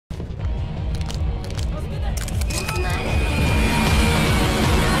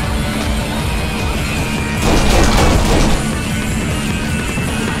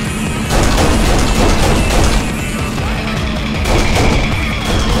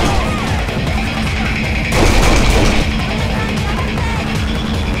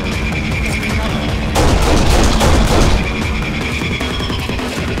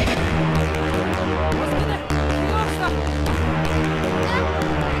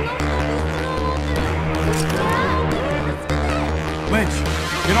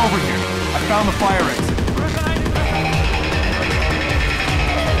Get over here. I found the fire exit.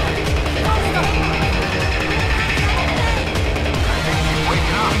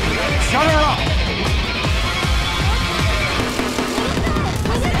 Shut her up!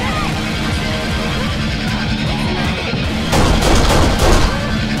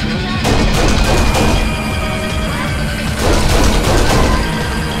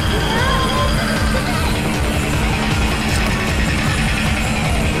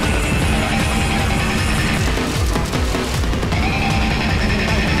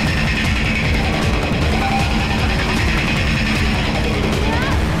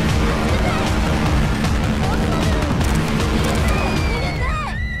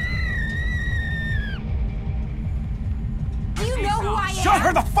 Shut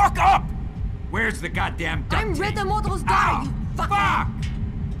her the fuck up! Where's the goddamn duct I'm tape? Red the Model's daughter, you fucker! Fuck!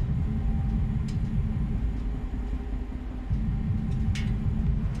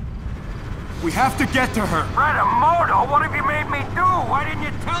 We have to get to her. Red Model? What have you made me do? Why didn't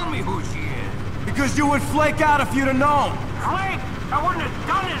you tell me who she is? Because you would flake out if you'd have known. Flake? I wouldn't have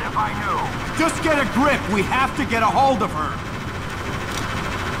done it if I knew. Just get a grip. We have to get a hold of her.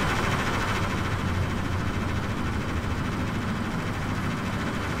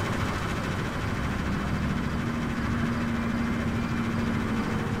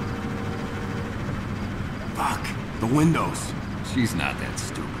 Fuck. The windows. She's not that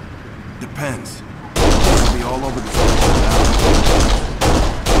stupid. Depends. She'll be all over the place now.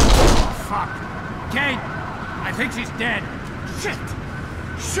 Fuck. Kate! I think she's dead. Shit!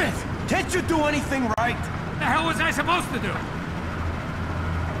 Shit! Can't you do anything right? What the hell was I supposed to do?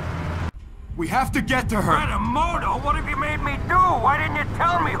 We have to get to her. Red Model? What have you made me do? Why didn't you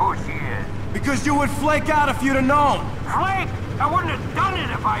tell me who she is? Because you would flake out if you'd have known. Flake? I wouldn't have done it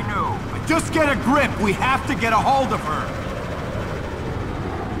if I knew. Just get a grip. We have to get a hold of her.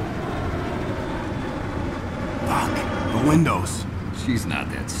 Fuck. The windows. She's not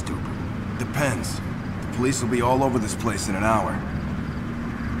that stupid. Depends. The police will be all over this place in an hour.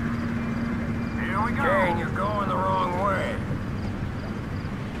 Here we go. Kane, you're going the wrong way.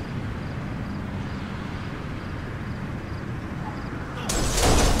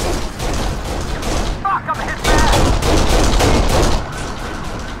 Fuck, I'm hit bad!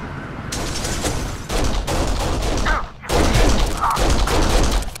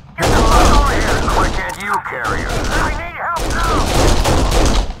 Get the fuck over here! Why can't you carry her? I need help now!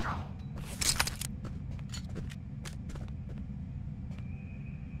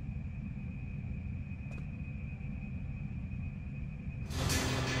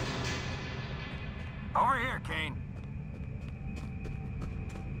 Over here, Kane.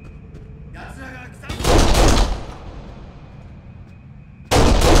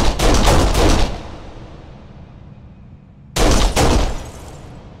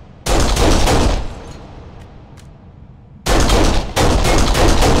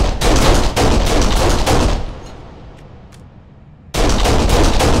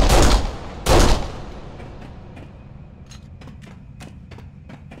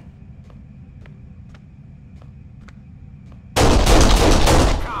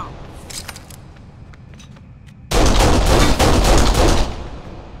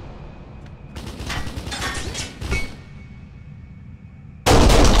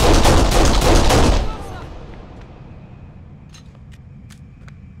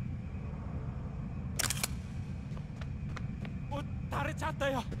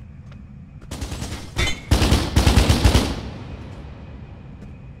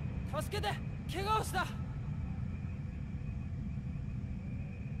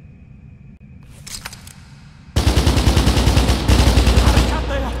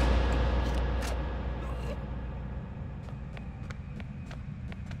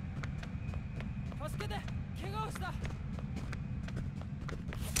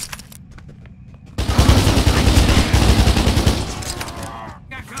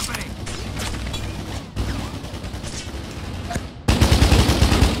 Got company.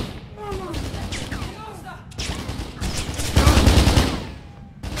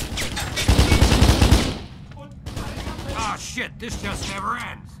 Oh shit, this just never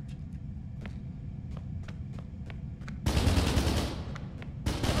ends.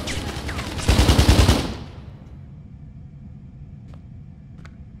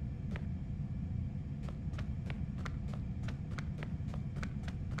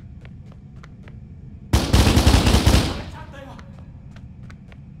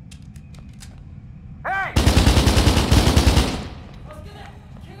 Hey!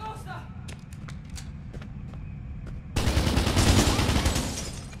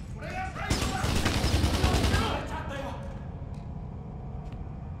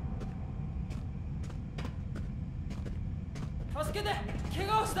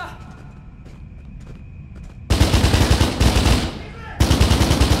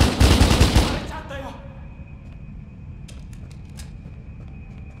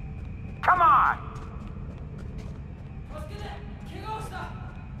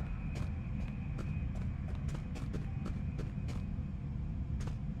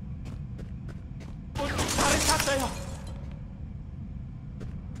 they come!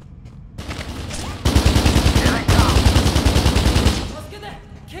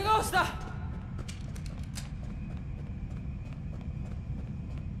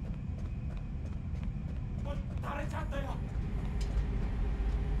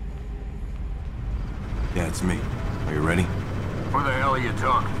 Yeah, it's me. Are you ready? Who the hell are you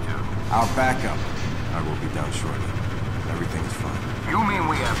talking to? Our backup. I will be down shortly. Everything is fine. You mean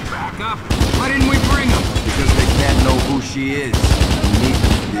we have backup? Why didn't we bring them? Because they can't know who she is. We need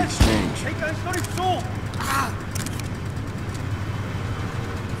them for the exchange.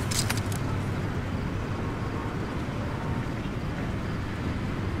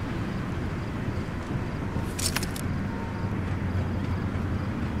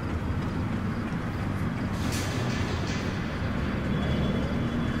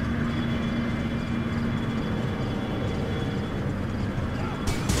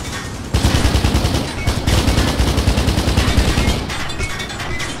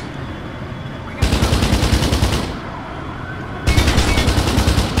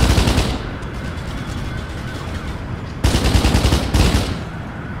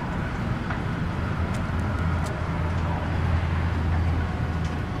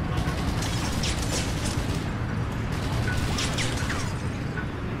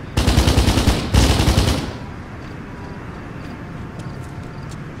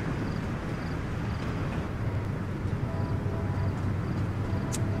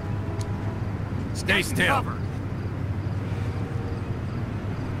 Stay still.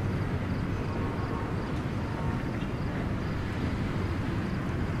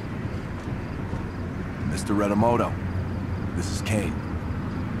 Mr. Redamoto, this is Kane.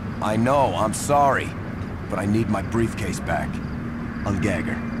 I know, I'm sorry, but I need my briefcase back. Ungag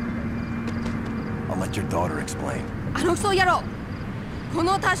her. I'll let your daughter explain. あのクソ野郎こ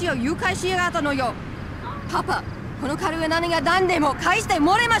のタシを誘拐しやがったのよパパこのカルが何が何でも返して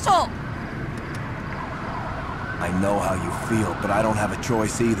もらいましょう I know how you feel, but I don't have a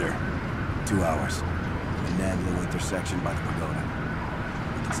choice either. 2 hours. The Nanlu intersection by the pagoda.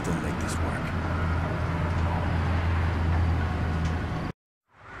 We can still make this work.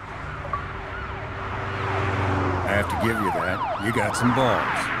 I have to give you that. You got some balls.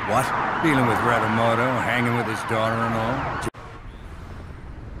 What? Dealing with Redamoto, hanging with his daughter and all.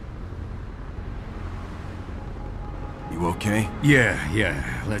 You okay?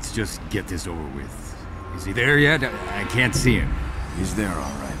 Yeah. Let's just get this over with. Is he there yet? I can't see him. He's there, all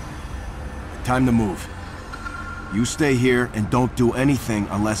right. Time to move. You stay here and don't do anything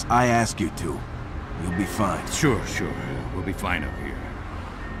unless I ask you to. You'll be fine. Sure. We'll be fine up here.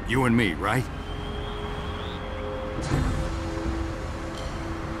 You and me, right?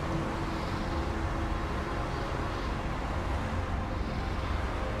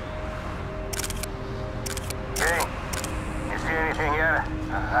 Hey, you see anything yet?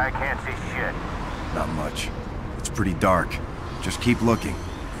 I can't see shit. Not much. It's pretty dark. Just keep looking.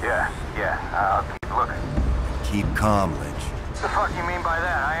 Yeah, I'll keep looking. Keep calm, Lynch. The fuck you mean by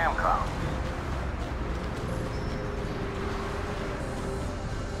that? I am calm.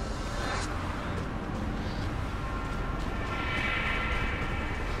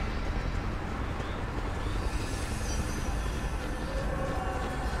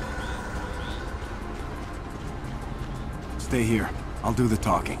 Stay here. I'll do the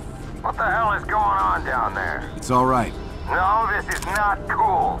talking. What the hell is going on down there? It's all right. No, this is not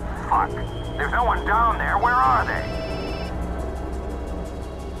cool. Fuck. There's no one down there. Where are they?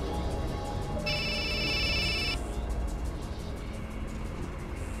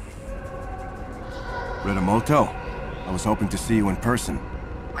 Redamoto, I was hoping to see you in person.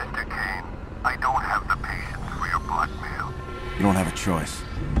 Mr. Kane, I don't have the patience for your blackmail. You don't have a choice.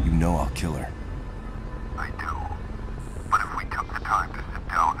 You know I'll kill her. I do. But if we took the time to sit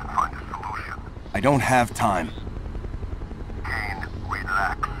down and find a solution... I don't have time. Kane,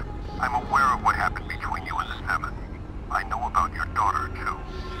 relax. I'm aware of what happened between you and the Seven. I know about your daughter,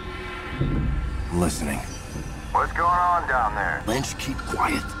 too. I'm listening. What's going on down there? Lynch, keep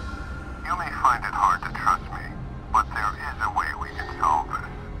quiet. You may find it hard to trust me, but there is a way we can solve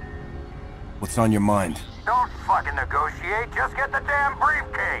this. What's on your mind? Don't fucking negotiate. Just get the damn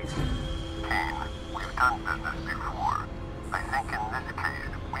briefcase. Kane, we've done business before. I think in this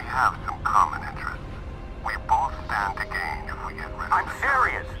case, we have some common interests. We both stand to gain if we get rid of I'm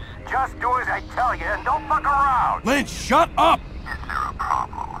serious. Just do as I tell you and don't fuck around. Lynch, shut up! Is there a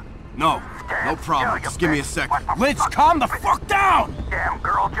problem? No. No Stand problem. still, Just you give me a bitch. second. What the Lynch, fuck? calm the fuck down! Damn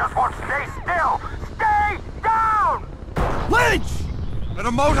girl just won't stay still. Stay down! Lynch!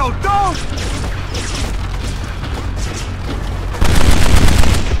 Redamoto, don't!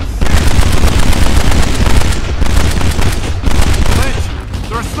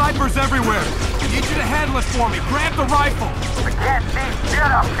 for me! Grab the rifle! I can't see shit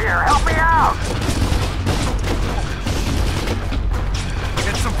up here! Help me out!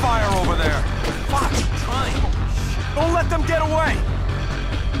 Get some fire over there! Fuck! Trying! Don't let them get away!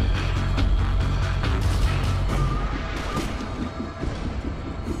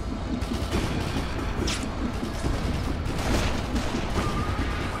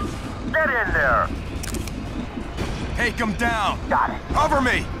 Get in there! Take him down! Got it. Cover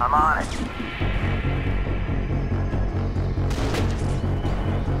me! I'm on it.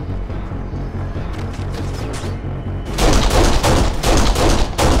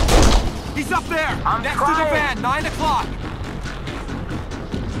 He's up there! I'm Next to the trying. van, 9 o'clock!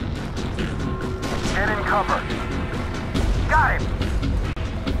 Get in cover. Got him!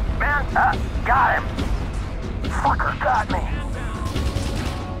 Man, got him! Fucker got me!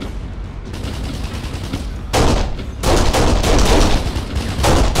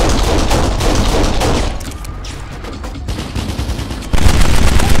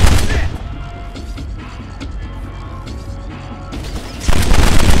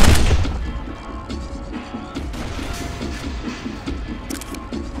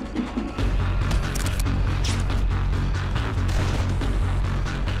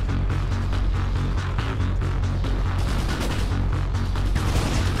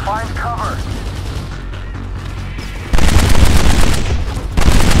 Find cover.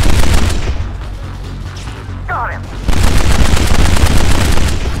 Got him.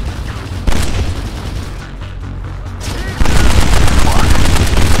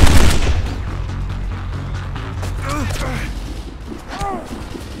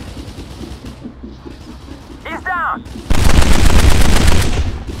 He's down.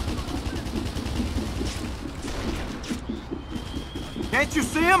 Can't you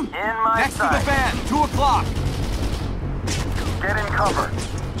see him? In my Next sight. to the van, 2 o'clock! Get in cover.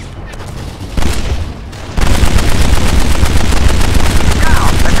 Down!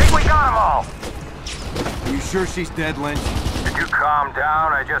 I think we got them all! Are you sure she's dead, Lynch? Could you calm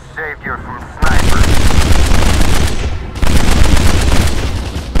down? I just saved you from snipers.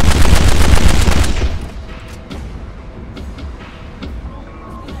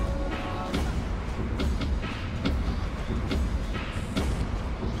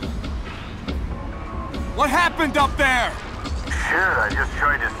 What happened up there? Shit, I just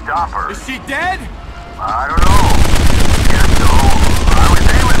tried to stop her. Is she dead? I don't know. Guess so. I was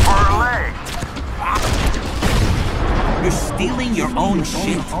aiming for her leg. You're stealing your own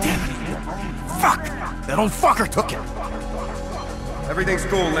shit. Fuck! That old fucker took it! Everything's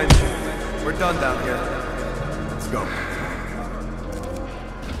cool, Lynch. We're done down here. Let's go.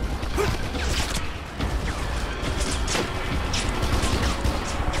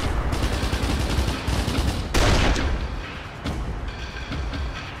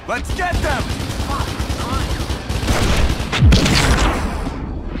 Let's get them!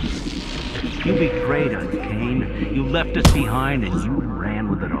 You betrayed us, Kane. You left us behind and you ran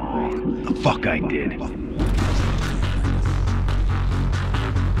with it all. The fuck I did.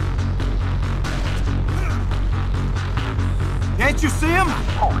 Can't you see him?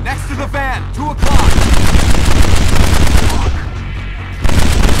 Next to the van, 2 o'clock!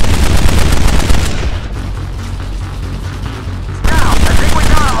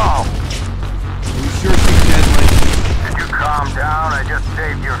 Sure she's dead, Lynch? Could you calm down? I just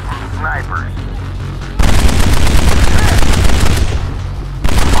saved you from snipers.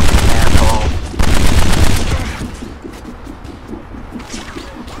 Fucking asshole.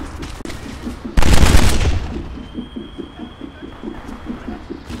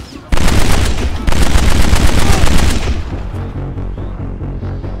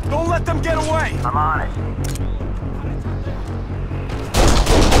 Don't let them get away! I'm on it.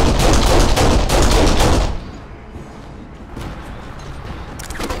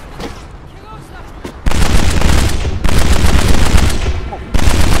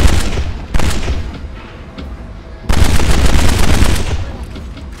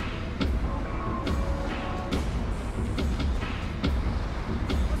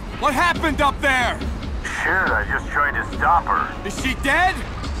 What happened up there? Shit, I just tried to stop her. Is she dead?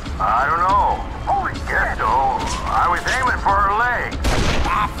 I don't know. Holy shit, though. I was aiming for her leg.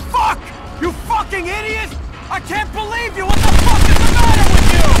 Ah, fuck! You fucking idiot! I can't believe you! What the fuck is the matter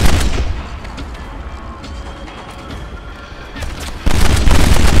with you?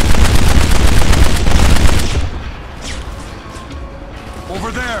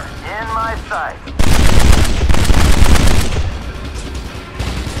 Over there! In my sight.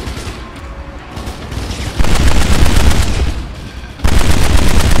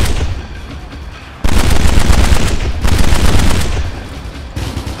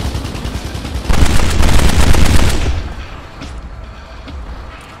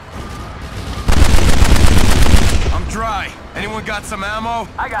 some ammo?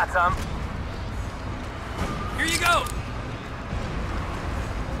 I got some. Here you go!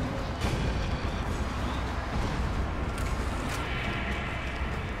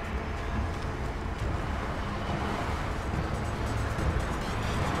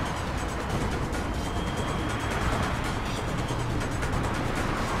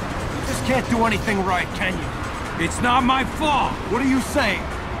 Just can't do anything right, can you? It's not my fault! What are you saying?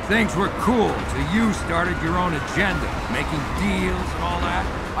 Things were cool till you started your own agenda, making deals and all that.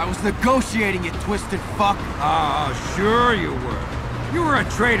 I was negotiating, you twisted fuck. Ah, sure you were. You were a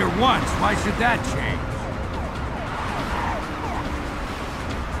traitor once, why should that change?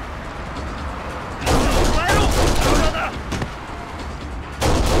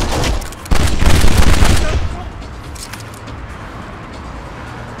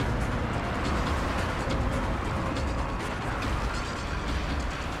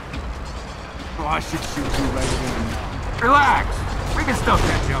 Oh, I should shoot you right in. Relax! We can still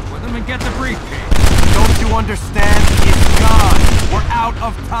catch up with him and get the briefcase. Don't you understand? It's gone. We're out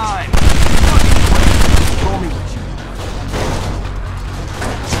of time. Throw me with you.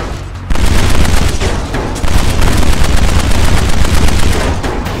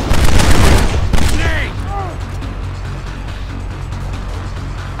 Snake!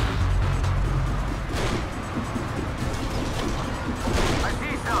 I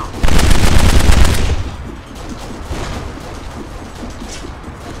see some.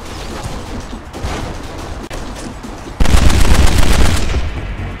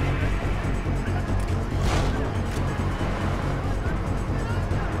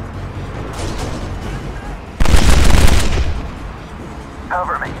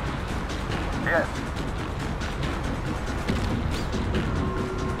 Cover me. Yes.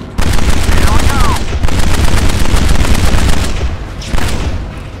 Here we go.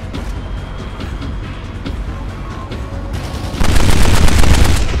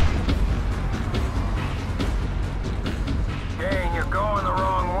 Dang, you're going the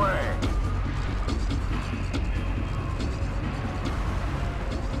wrong way.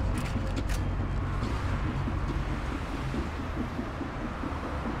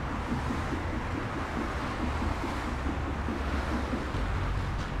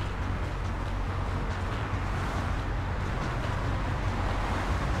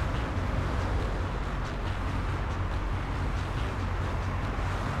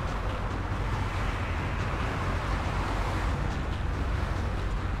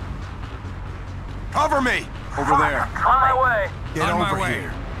 Cover me! Over there. On my way. Get On my over way.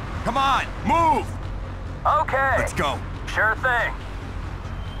 here. Come on, move! Okay. Let's go. Sure thing.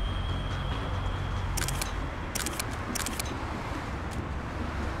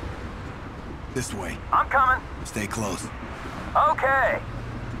 This way. I'm coming. Stay close. Okay.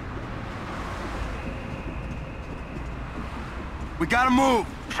 We gotta move.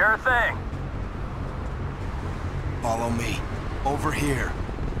 Sure thing. Follow me. Over here.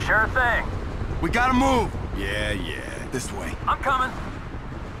 Sure thing. We gotta move. Yeah. This way. I'm coming.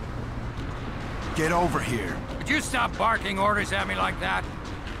 Get over here. Would you stop barking orders at me like that?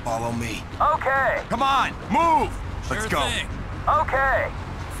 Follow me. Okay. Come on, move! Let's Sure go. thing. Okay.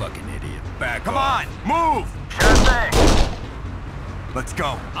 Fucking idiot. Back Come off. on, move! Sure thing. Let's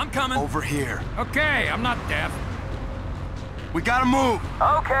go. I'm coming. Over here. Okay, I'm not deaf. We gotta move.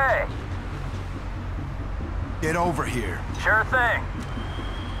 Okay. Get over here. Sure thing.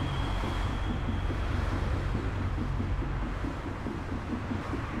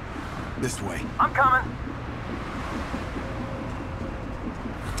 This way. I'm coming.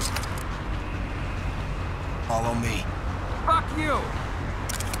 Follow me. Fuck you!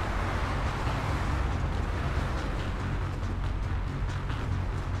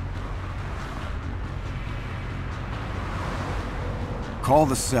 Call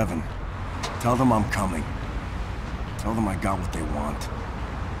the 7. Tell them I'm coming. Tell them I got what they want.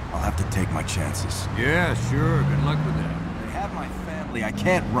 I'll have to take my chances. Yeah, sure. Good luck with that. They have my family. I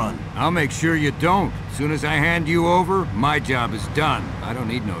can't run. I'll make sure you don't. As soon as I hand you over, my job is done. I don't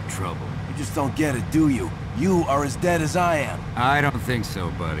need no trouble. You just don't get it, do you? You are as dead as I am. I don't think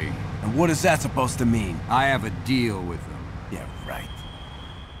so, buddy. And what is that supposed to mean? I have a deal with them. Yeah, right.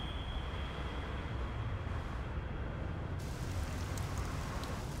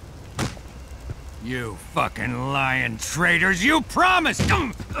 You fucking lying traitors! You promised!